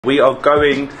We are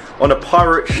going on a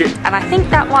pirate ship. And I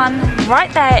think that one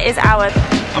right there is ours.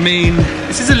 I mean,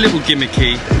 this is a little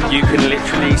gimmicky. You can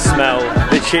literally smell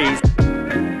the cheese.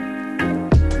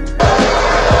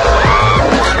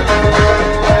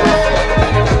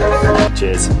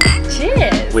 Cheers.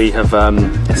 Cheers. We have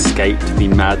escaped the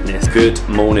madness. Good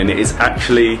morning. It is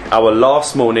actually our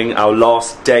last morning, our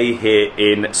last day here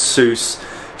in Sousse,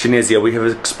 Tunisia. We have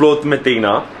explored the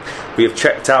Medina. We have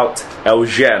checked out El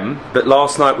Gem, but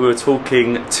last night we were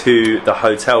talking to the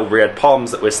hotel Riyadh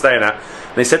Palms that we're staying at,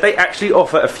 and they said they actually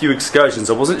offer a few excursions.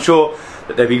 I wasn't sure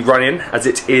that they'd be running as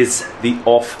it is the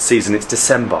off season. It's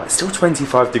December. It's still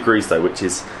 25 degrees though, which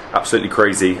is absolutely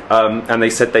crazy. And they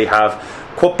said they have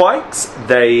quad bikes.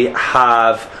 They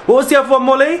have, what was the other one,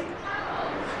 Molly?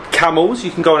 Camels.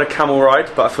 You can go on a camel ride,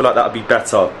 but I feel like that would be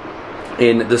better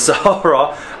in the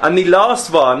Sahara. And the last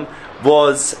one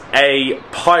was a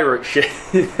pirate ship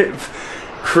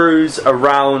cruise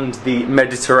around the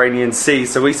Mediterranean Sea.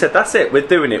 So we said, that's it, we're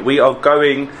doing it. We are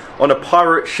going on a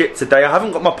pirate ship today. I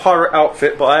haven't got my pirate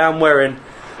outfit, but I am wearing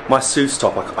my SOUSSE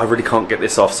top. I really can't get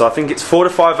this off. So I think it's 4 to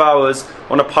 5 hours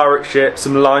on a pirate ship,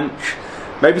 some lunch,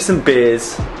 maybe some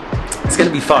beers. It's going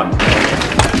to be fun.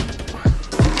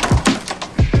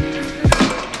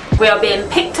 We are being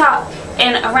picked up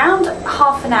in around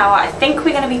half an hour. I think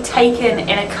we're going to be taken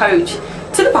in a coach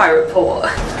to the pirate port.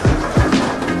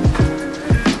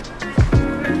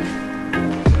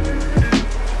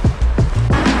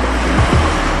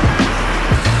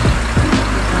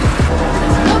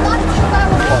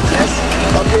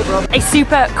 A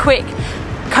super quick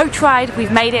coach ride.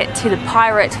 We've made it to the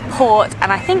pirate port,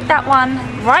 and I think that one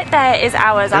right there is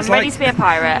ours. I'm ready to be a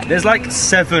pirate. There's like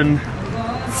seven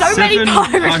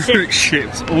pirate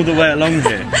ships all the way along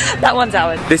here. That one's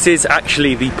ours. This is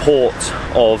actually the port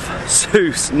of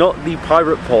Sousse, not the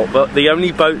pirate port, but the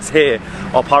only boats here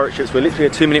are pirate ships. We're literally a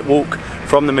 2-minute walk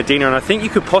from the Medina, and I think you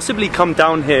could possibly come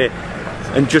down here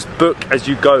and just book as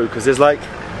you go, because there's like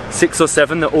 6 or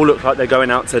 7 that all look like they're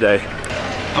going out today.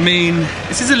 I mean,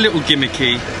 this is a little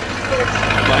gimmicky,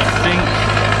 but I think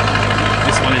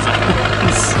this one is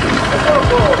ours.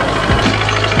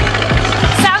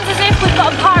 Sounds as if we've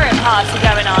got a pirate party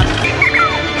going on.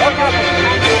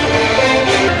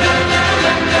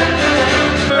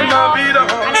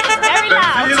 And it's very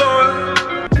loud.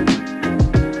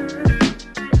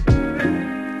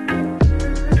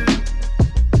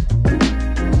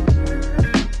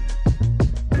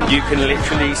 You can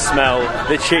literally smell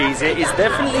the cheese. It is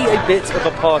definitely a bit of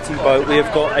a party boat. We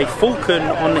have got a falcon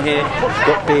on here, we've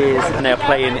got beers, and they're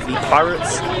playing the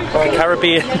Pirates of the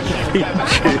Caribbean theme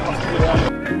tune.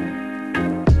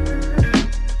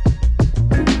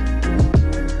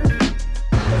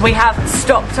 We have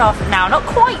stopped off now, not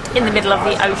quite in the middle of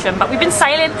the ocean, but we've been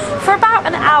sailing for about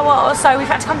an hour or so. We've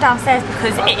had to come downstairs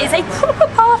because it is a proper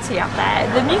party up there.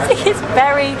 The music is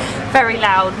very, very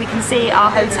loud. We can see our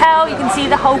hotel, you can see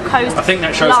the whole coast. I think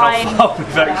that shows line. how far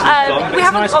we've actually gone. We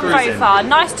haven't gone very far.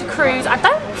 Nice to cruise. I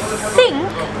don't think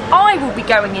I will be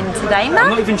going in today, Matt. I'm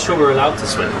not even sure we're allowed to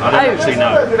swim. I don't actually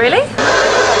know. Really?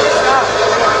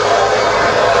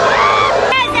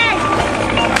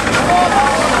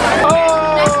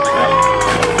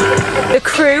 The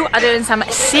crew are doing some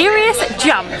serious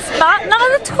jumps, but none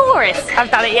of the tourists have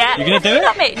done it yet. You gonna do it?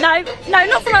 Not me. No,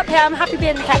 not from up here. I'm happy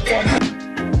being the captain.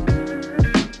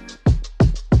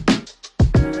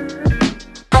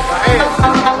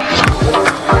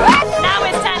 Now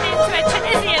it's turned into a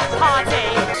Tunisian party.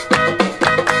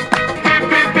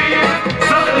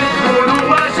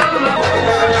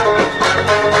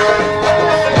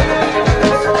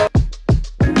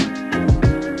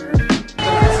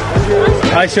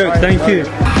 Hi, sure, thank you.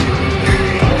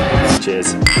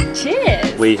 Cheers.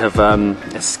 Cheers. We have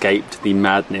escaped the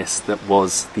madness that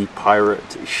was the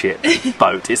pirate ship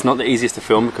boat. It's not the easiest to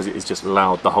film because it is just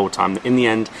loud the whole time. In the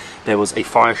end, there was a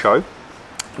fire show.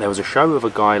 There was a show of a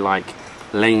guy like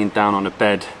laying down on a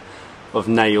bed of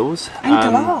nails. And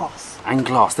glass. And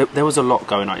glass. There was a lot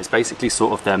going on. It's basically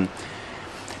sort of them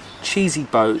cheesy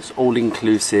boats,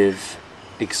 all-inclusive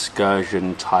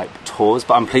excursion type tours,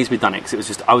 but I'm pleased we've done it because it was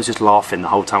just, I was just laughing the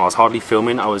whole time. I was hardly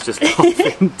filming, I was just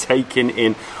laughing, taking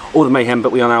in all the mayhem.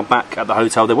 But we are now back at the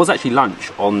hotel. There was actually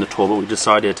lunch on the tour, but we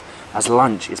decided as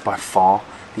lunch is by far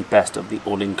the best of the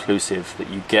all-inclusive that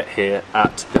you get here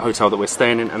at the hotel that we're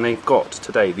staying in. And they've got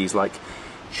today these like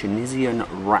Tunisian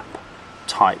wrap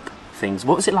type things.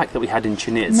 What was it like that we had in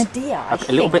Tunis? Medea,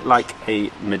 a little bit like a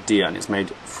Medea, and it's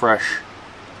made fresh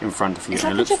in front of you. It's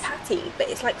and like it a chapati, but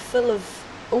it's like full of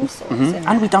all sorts.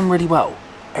 and we've done really well.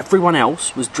 Everyone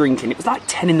else was drinking. It was like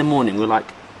 10 in the morning. We were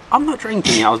like, I'm not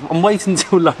drinking it. I'm waiting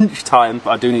until lunchtime,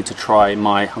 but I do need to try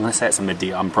my, I'm going to say it's a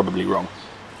Medina, I'm probably wrong.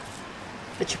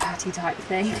 The chapati type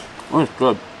thing. Oh, it's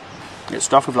good. It's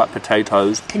stuffed with like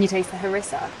potatoes. Can you taste the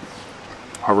harissa?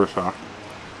 Harissa.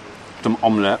 Some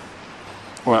omelette.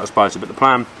 All that spicy, but the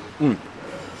plan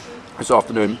this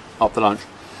afternoon, after lunch,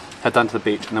 head down to the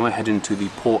beach and then we're heading to the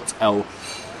Port El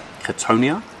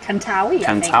Katonia.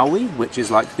 Kantawi, which is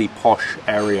like the posh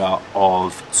area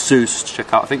of Sousse to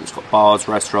check out. I think it's got bars,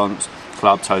 restaurants,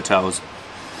 clubs, hotels.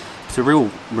 It's a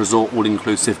real resort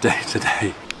all-inclusive day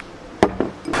today.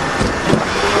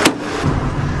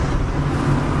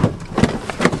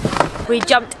 We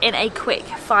jumped in a quick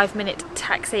 5-minute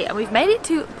taxi and we've made it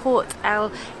to Port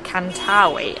El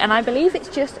Kantawi, and I believe it's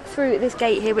just through this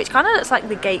gate here, which kind of looks like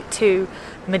the gate to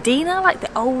Medina, like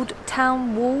the old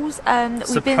town walls that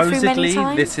we've been through many times.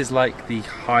 Supposedly this is like the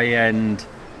high-end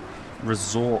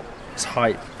resort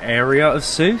type area of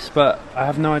Sousse, but I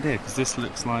have no idea because this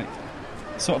looks like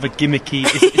sort of a gimmicky,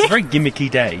 it's a very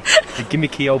gimmicky day, a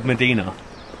gimmicky old Medina.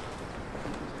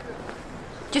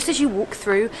 Just as you walk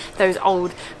through those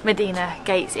old Medina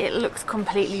gates, it looks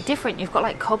completely different. You've got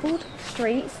like cobbled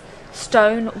streets,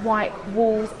 stone white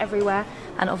walls everywhere,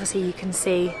 and obviously you can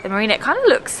see the marina. It kind of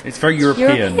looks... It's very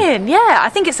European. Yeah, I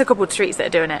think it's the cobbled streets that are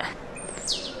doing it.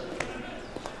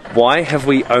 Why have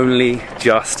we only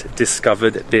just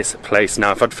discovered this place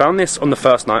now? If I'd found this on the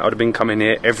first night, I'd have been coming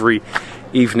here every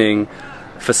evening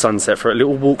for sunset, for a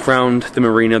little walk round the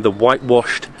marina, the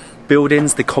whitewashed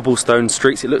buildings, the cobblestone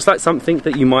streets. It looks like something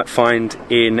that you might find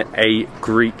in a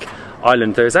Greek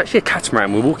island. There's actually a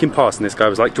catamaran. We're walking past and this guy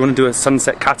was like, do you want to do a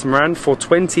sunset catamaran for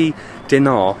 20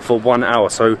 dinar for 1 hour?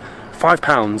 So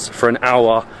 £5 for an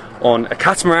hour on a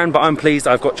catamaran, but I'm pleased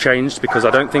I've got changed because I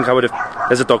don't think I would have...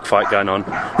 There's a dogfight going on.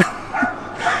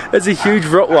 There's a huge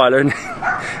Rottweiler and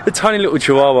a tiny little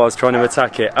Chihuahua is trying to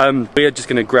attack it. We're just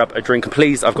going to grab a drink. And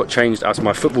please, I've got changed out of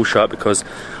my football shirt because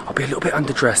I'll be a little bit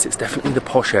underdressed. It's definitely the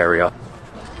posh area.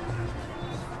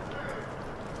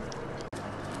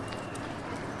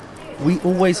 We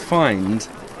always find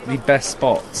the best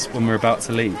spots when we're about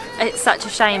to leave. It's such a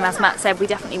shame, as Matt said, we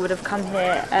definitely would have come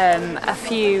here a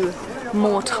few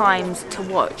more times to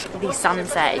watch the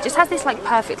sunset. It just has this like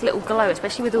perfect little glow,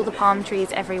 especially with all the palm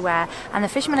trees everywhere, and the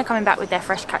fishermen are coming back with their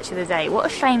fresh catch of the day. What a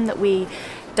shame that we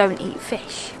don't eat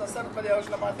fish.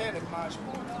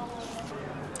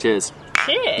 Cheers.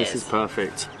 Cheers. This is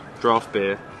perfect. Draft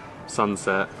beer,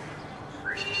 sunset,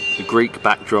 the Greek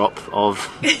backdrop of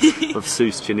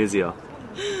Sousse, Tunisia.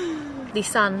 The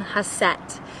sun has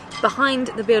set. Behind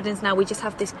the buildings now we just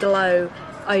have this glow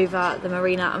over the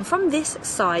marina, and from this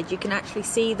side you can actually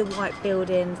see the white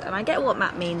buildings, and I get what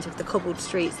Matt means with the cobbled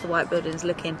streets, the white buildings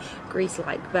looking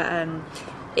Greece-like, but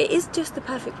it is just the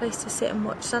perfect place to sit and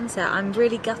watch sunset. I'm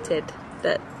really gutted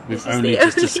that we've only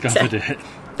just discovered it.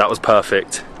 That was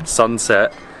perfect.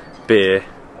 Sunset, beer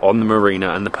on the marina,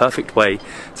 and the perfect way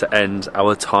to end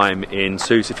our time in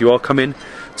Sousse. If you are coming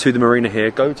to the marina here,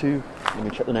 go to, let me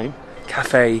check the name,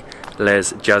 Cafe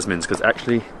Les Jasmines, because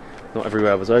actually not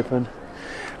everywhere was open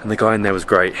and the guy in there was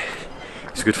great.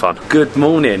 It was good fun. Good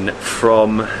morning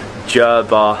from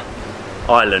DJERBA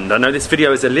Island. I know this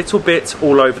video is a little bit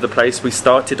all over the place. We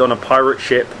started on a pirate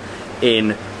ship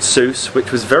in Sousse,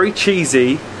 which was very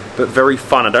cheesy but very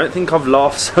fun. I don't think I've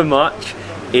laughed so much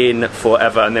in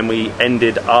forever, and then we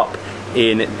ended up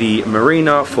in the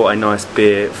marina for a nice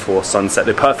beer for sunset.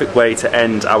 The perfect way to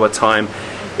end our time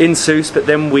in Sousse, but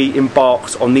then we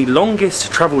embarked on the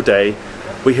longest travel day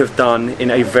we have done in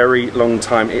a very long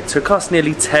time. It took us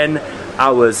nearly 10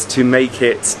 hours to make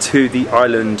it to the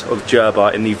island of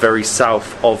DJERBA in the very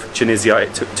south of Tunisia.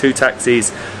 It took 2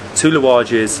 taxis, 2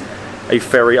 luages, a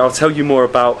ferry. I'll tell you more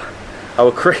about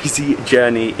our crazy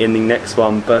journey in the next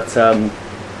one, but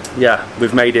yeah,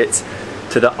 we've made it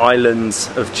to the islands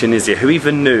of Tunisia. Who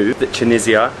even knew that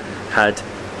Tunisia had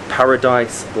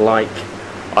paradise-like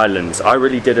islands? I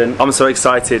really didn't. I'm so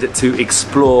excited to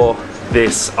explore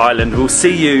this island. We'll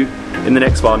see you in the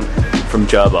next one from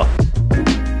DJERBA.